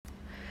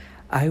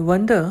I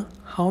wonder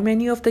how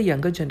many of the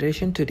younger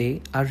generation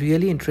today are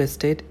really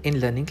interested in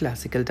learning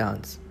classical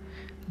dance.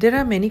 There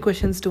are many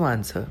questions to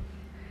answer.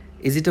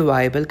 Is it a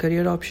viable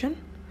career option?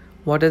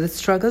 What are the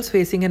struggles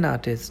facing an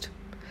artist?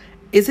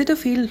 Is it a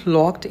field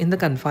locked in the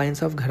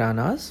confines of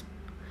gharanas?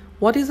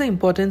 What is the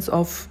importance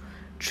of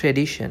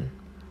tradition?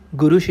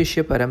 Guru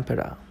Shishya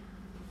Parampara.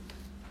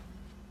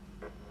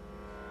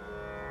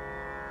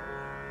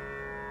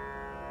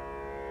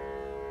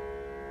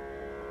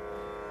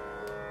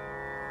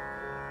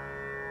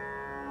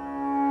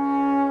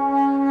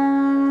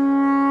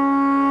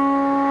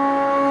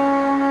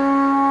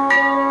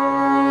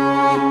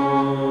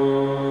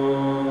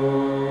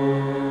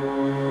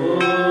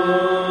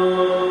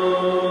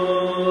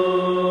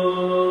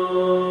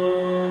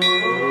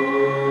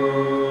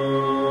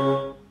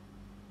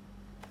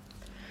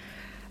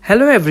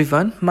 Hello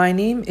everyone, my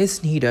name is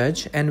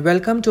Neeraj and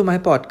welcome to my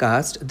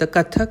podcast, The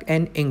Kathak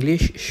and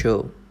English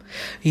Show.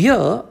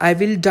 Here, I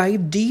will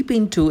dive deep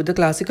into the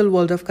classical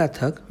world of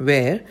Kathak,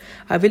 where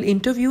I will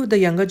interview the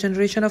younger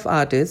generation of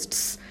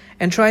artists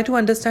and try to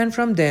understand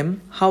from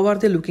them how are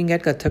they looking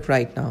at Kathak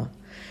right now.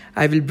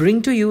 I will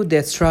bring to you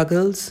their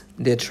struggles,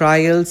 their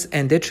trials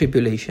and their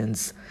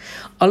tribulations.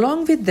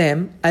 Along with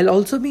them, I'll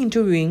also be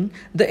interviewing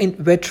the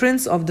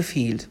veterans of the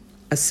field,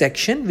 a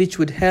section which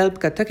would help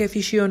Kathak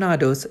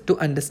aficionados to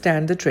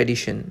understand the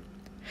tradition,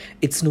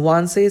 its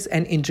nuances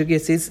and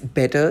intricacies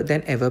better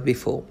than ever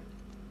before.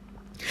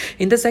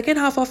 In the second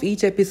half of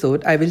each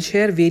episode, I will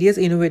share various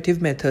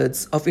innovative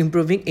methods of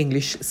improving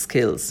English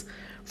skills,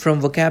 from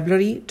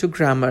vocabulary to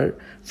grammar,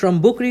 from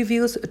book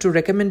reviews to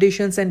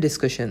recommendations and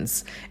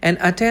discussions, an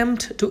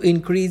attempt to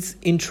increase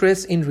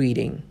interest in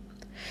reading.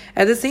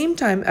 At the same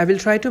time, I will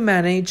try to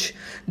merge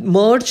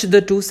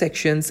the two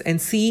sections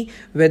and see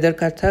whether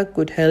Kathak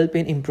could help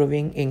in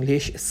improving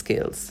English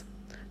skills.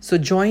 So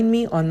join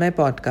me on my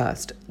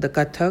podcast, The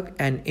Kathak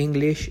and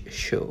English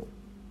Show.